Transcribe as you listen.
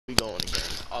We going again.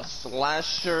 A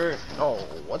slasher. Oh,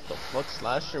 what the fuck?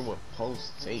 Slasher with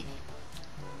post take.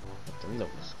 3 level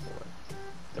score.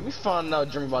 Let me find out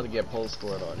Jimmy about to get post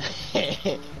scored on.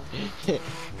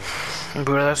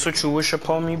 Bro, that's what you wish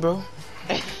upon me, bro?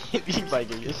 He might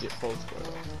get your shit post scored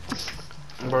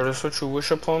on. Bro, that's what you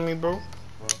wish upon me, bro?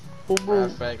 Oh, bro.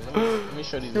 Matter of fact, let me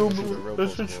show these Yo, niggas who the bro, real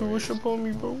that's post what you scorer wish is. upon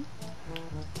me, bro.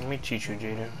 Let me teach you,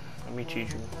 Jaden. Let me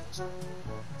teach you.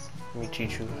 Let me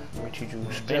teach you. Let me teach you.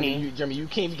 Spinny. Jeremy, you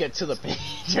can't even get to the paint.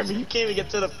 Jeremy, you can't even get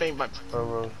to the paint.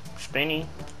 Bro, spinny.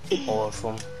 Off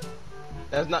from.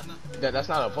 That's not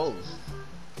a post.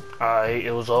 Alright,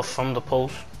 it was off from the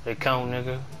post. They count,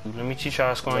 nigga. Let me teach you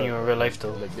how I score on you in real life,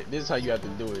 though. Look, this is how you have to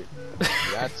do it.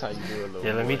 That's how you do it, little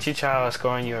Yeah, let boy. me teach you how I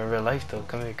score on you in real life, though.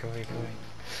 Come here, come here, come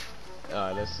here.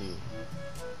 Alright, let's see.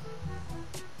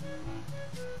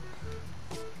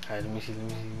 Alright, let me see, let me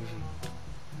see, let me see.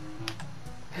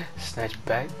 Snatch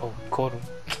back. Oh, caught him.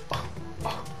 Oh,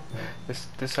 oh. This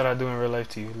is what I do in real life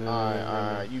to you.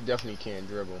 Alright, you definitely can't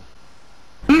dribble.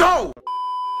 No!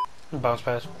 Bounce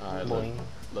pass. Alright,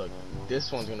 look,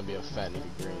 this one's gonna be a fat nigga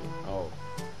green. Oh,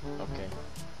 okay.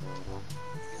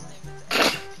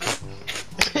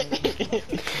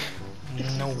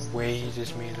 No way he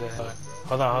just made that.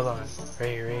 Hold on. Right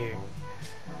here, right here.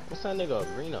 What's that nigga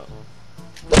green up?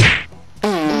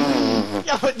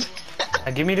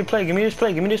 Give me the play, give me this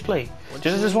play, give me this play.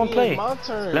 Just this one play. My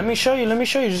turn. Let me show you,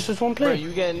 just this one play. Bro,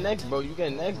 you getting next, bro.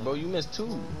 You missed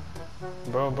 2.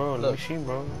 Bro, Look, let me see,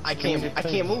 bro. I can't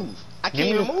move. I can't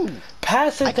even move.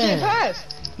 Pass it then. I can't pass.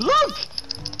 Look!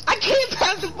 I can't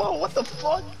pass the ball. What the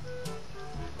fuck?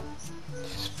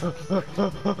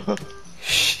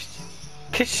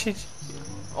 Shit.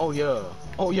 Oh yeah.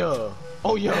 Oh yeah.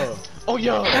 Oh yeah. Oh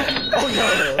yeah. Oh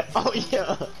yeah. Oh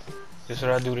yeah. This is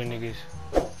what I do to niggas.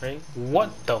 Right?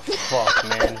 What the fuck,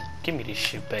 man? Give me this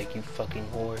shit back, you fucking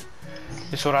whore.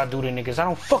 This is what I do to niggas. I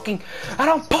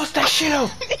don't post that shit up.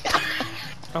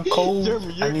 I'm cold.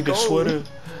 Jeremy, I need cold. a sweater.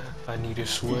 I need a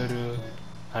sweater.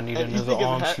 I need another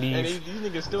arm sleeve.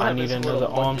 I need another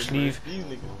arm sleeve.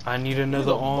 I need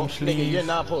another arm sleeve. Nigga, you're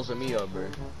not posting me up, bro.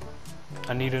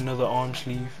 I need another arm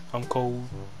sleeve. I'm cold.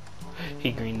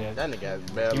 He green that. That nigga has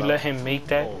bad. You let him make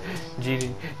that?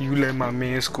 Jaden, you let my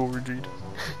man score, Jaden.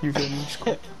 You let me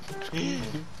score.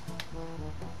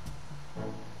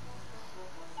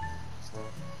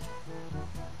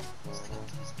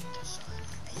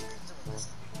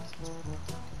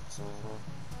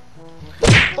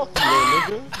 Fuck you,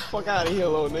 little nigga. Fuck out of here,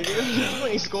 little nigga. You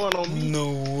ain't scoring on me. No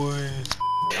way.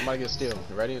 I'm about to get steal.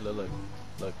 You ready? Look.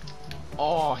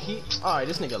 Oh, alright,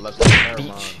 this nigga left side. Never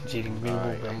mind. Jaden,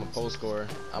 Alright, I'm a post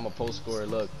scorer.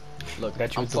 Look.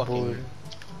 Got you I'm with the fucking board.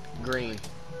 green.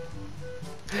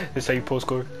 This how you post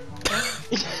score?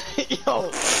 Yo,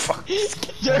 Fuck.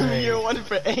 Jeremy, you're 1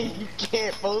 for 8. You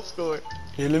can't post score.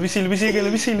 Yeah, let me see again.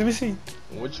 Let me see.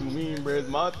 What you mean, bro? It's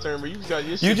my turn, bro. You got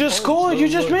your shit You just punched, scored. bro. You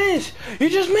just missed. You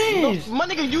just missed. No, my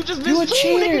nigga, you just You missed a 2,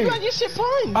 cheater. nigga. You got your shit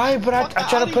punched. Alright, but I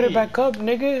try to put it here. back up,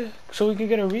 nigga, so we can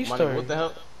get a My restart. nigga, what the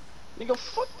hell? Nigga,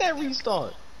 fuck that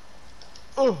restart.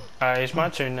 Alright, it's my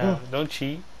turn now. Don't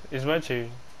cheat. It's my turn.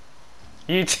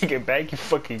 You take it back, you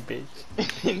fucking bitch.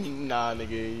 Nah,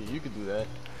 nigga, you can do that.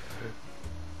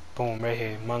 Boom, right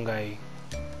here. Mangai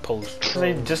post.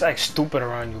 They just act stupid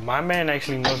around you. My man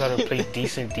actually knows how to play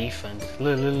decent defense.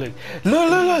 Look.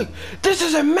 This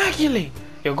is immaculate.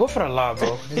 Yo, go for the lob,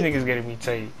 bro. This nigga's getting me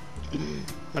tight.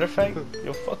 Matter of fact,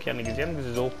 yo, fuck y'all niggas. Y'all niggas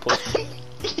is old pussy.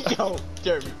 Yo,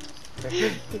 Jeremy.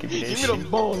 Give me the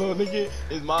ball, little nigga.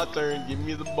 It's my turn. Give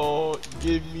me the ball.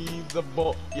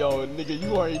 Yo, nigga,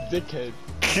 you are a dickhead.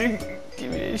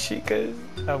 Give me that shit, cuz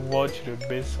I want you to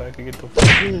miss so I can get the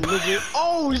Nigga.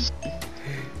 Oh,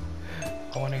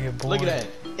 I wanna get bored. look at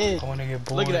that. In. I wanna get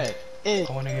bored. Look at that. In.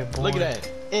 I wanna get bored. Look at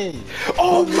that. In.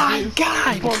 Oh my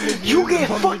god! You get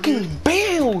fucking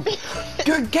bailed!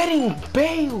 You're getting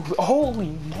bailed!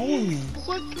 Holy moly!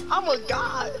 What? I'm a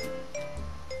god.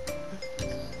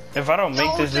 If I don't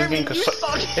make this, Jeremy,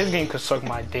 this game could suck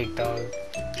my dick, dog.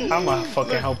 I'ma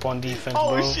fucking help on defense,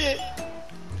 bro. Oh shit.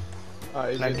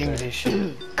 Alright, now give me this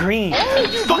shit. Green!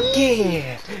 Fuck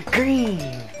yeah! Green!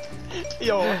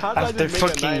 Yo, how did I just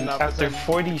make a 99% after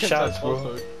 40 shots,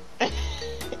 bro.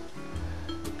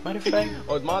 Matter of fact.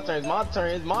 Oh, it's my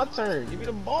turn. Give me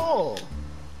the ball.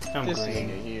 I'm this green.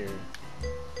 nigga here.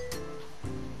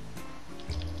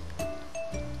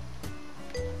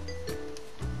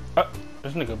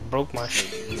 This nigga broke my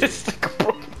shit. This nigga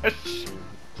broke my shit.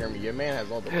 Jeremy, your man has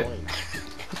all the points.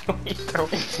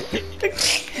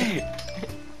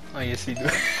 Oh, yes, he do.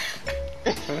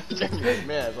 Jeremy, your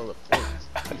man has all the points.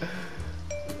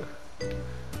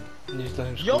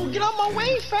 Yo, get out my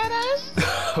way, fat ass!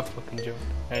 Fucking joke.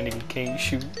 That nigga can't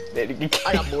shoot. That nigga can't.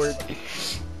 I got bored.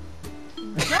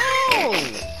 No!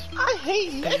 I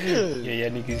hate niggas! Yeah,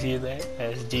 niggas hear that?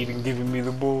 That's Jaden giving me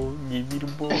the ball. Give me the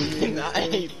ball. Nah, I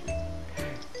hate.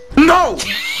 No!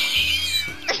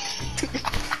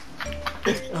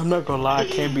 I'm not gonna lie, I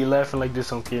can't be laughing like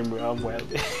this on camera. I'm wild.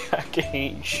 I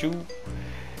can't shoot.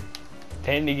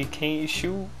 That nigga can't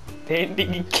shoot. That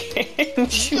nigga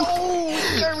can't shoot. Yo,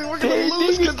 Jeremy, we're gonna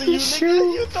lose because of you,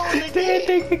 nigga. You throwing the That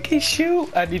game. nigga can shoot.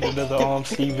 I need another arm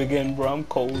sleeve again, bro. I'm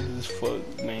cold as fuck,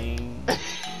 man.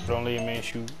 Don't let your man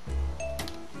shoot.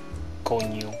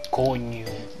 Coño.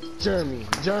 Jeremy.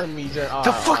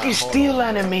 The fucking steal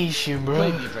animation, bro.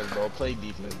 Play defense, bro. Play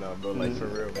defense now, bro. Like, for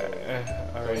real, bro.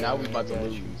 Alright, Now we about to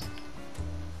lose.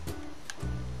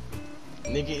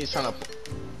 Nigga is trying to...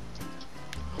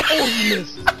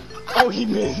 Oh, he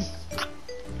missed.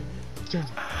 Jeremy.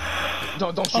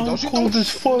 Don't shoot, don't shoot. Cold as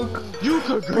fuck. You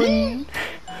could green.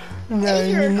 Nah,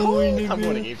 you know it, nigga. I'm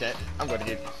going to game chat.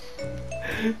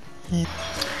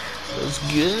 Let's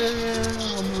go.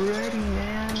 I'm ready,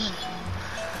 man.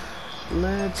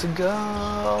 Let's go.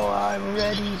 I'm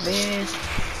ready, man.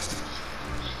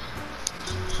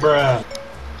 Bruh.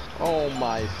 Oh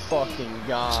my fucking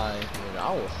god. Nigga,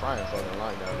 I was frying fucking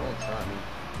like that. Don't try me.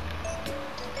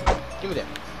 Give me that.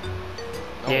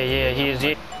 No, Yeah, he is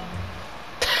it.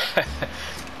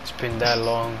 It's been that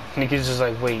long. Niggas just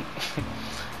like, wait.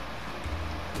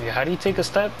 Yeah, how do you take a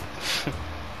step?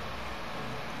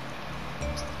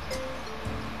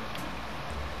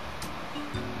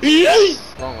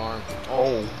 Wrong arm.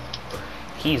 Oh.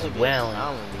 He's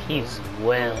well.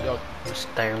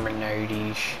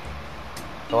 Exterminated.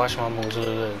 Watch my moves.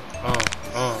 Look.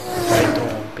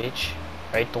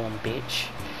 Right through him, bitch.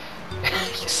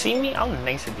 You see me? I'm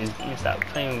nice at this game. Stop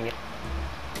playing with me.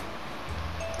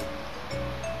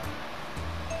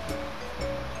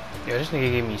 Yo, this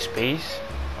nigga gave me space.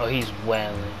 Oh, he's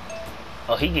wailing.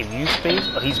 Oh, he gave you space?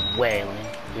 Oh, he's wailing.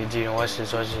 Yo, Gino, watch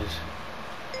this.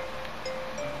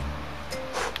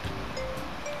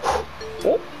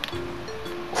 Oh.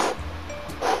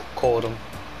 Caught him.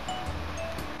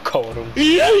 Content.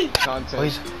 Oh,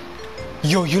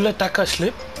 yo, you let that cut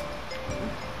slip?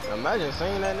 Imagine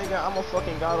saying that, nigga. I'm a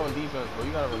fucking god on defense, bro.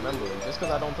 You gotta remember. Just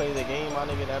because I don't play the game, my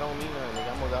nigga, that don't mean nothing,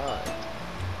 nigga. I'm a god.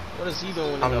 What is he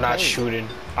doing? I'm not shooting.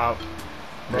 Bro,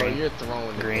 Green. you're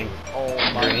throwing the Green. game. Oh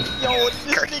my. Green. Yo, this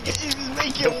nigga is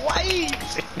making white.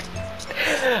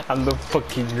 I'm the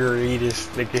fucking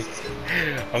greatest, nigga.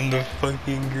 I'm the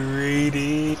fucking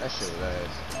greatest. That shit was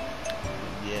ass.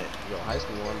 Yeah, yo, high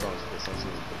school one bounce is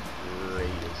essentially the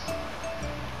greatest.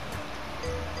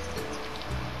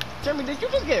 Jeremy, did you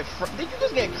just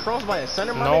get crossed by a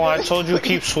center? My No, nigga? I told you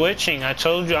keep switching. I'm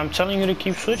telling you to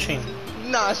keep switching.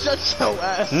 Nah, shut your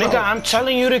ass Nigga, up. I'm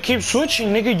telling you to keep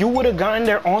switching, nigga. You would have gotten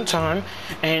there on time,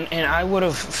 and I would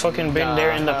have fucking been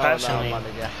there in the passing lane. My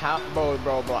nigga. Bro,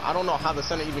 I don't know how the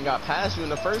center even got past you in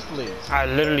the first place. I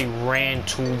literally ran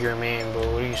to your man, bro.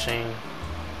 What are you saying?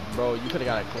 Bro, you could have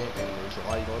got a clamp anyway, so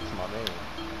why you going to my man?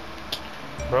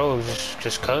 Bro,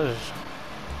 just cause.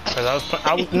 Cause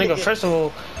I was nigga, first of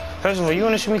all, you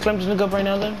wanna see me clamp this nigga up right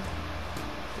now then?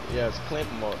 Yes, clamp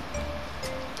him up.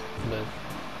 But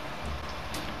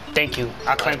thank you.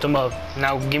 I clamped him up.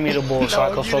 Now give me the ball so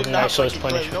I can fucking ISO his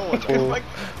punishment.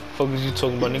 Fuck is you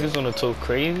talking about? Niggas gonna talk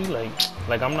crazy?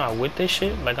 Like I'm not with this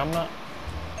shit? Like I'm not.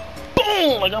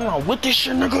 Boom! Like I'm not with this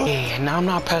shit, nigga. Yeah, now I'm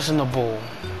not passing the ball.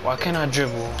 Why can't I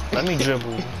dribble? Let me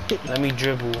dribble.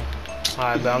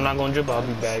 Alright, but I'm not gonna dribble. I'll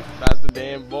be back. Pass the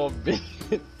damn ball, bitch.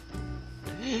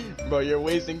 Bro, you're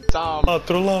wasting time. Oh,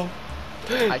 throw low.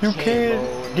 I You can't,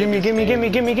 can. Gimme.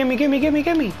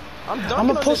 I'm done.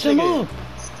 I'ma post him up.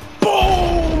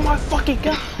 Boom! My fucking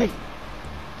guy.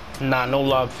 Nah, no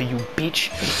love for you, bitch.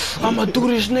 I'ma do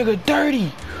this nigga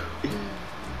dirty.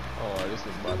 Oh, this is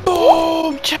about to...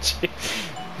 Boom!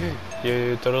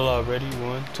 Yeah, throw the lob. Ready?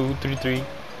 1, 2, 3, 3.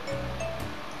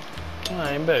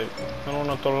 I ain't bet. You don't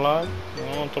wanna throw the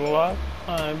lob?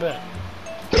 I ain't bet.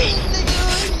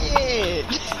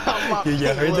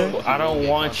 Yeah, heard that? I don't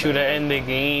want you to end the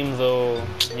game, though.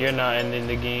 You're not ending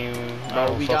the game. I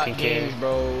don't fucking care.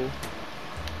 Bro.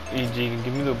 EG,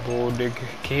 give me the ball, nigga.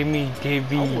 Give me. I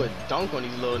would dunk on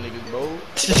these little niggas, bro.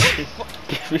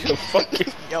 Give me the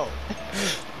fucking. Yo.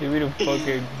 Give me the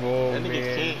fucking ball, That nigga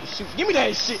man. can't shoot. Give me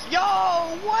that shit. Yo,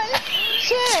 what?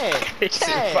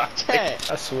 Chat.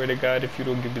 I swear to God, if you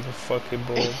don't give me the fucking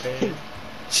ball, man.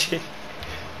 Shit.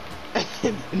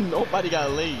 Nobody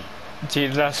got laid.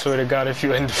 Jesus, I swear to God, if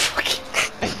you end the fucking.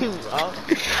 I don't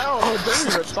know,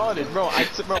 Jeremy retarded, bro.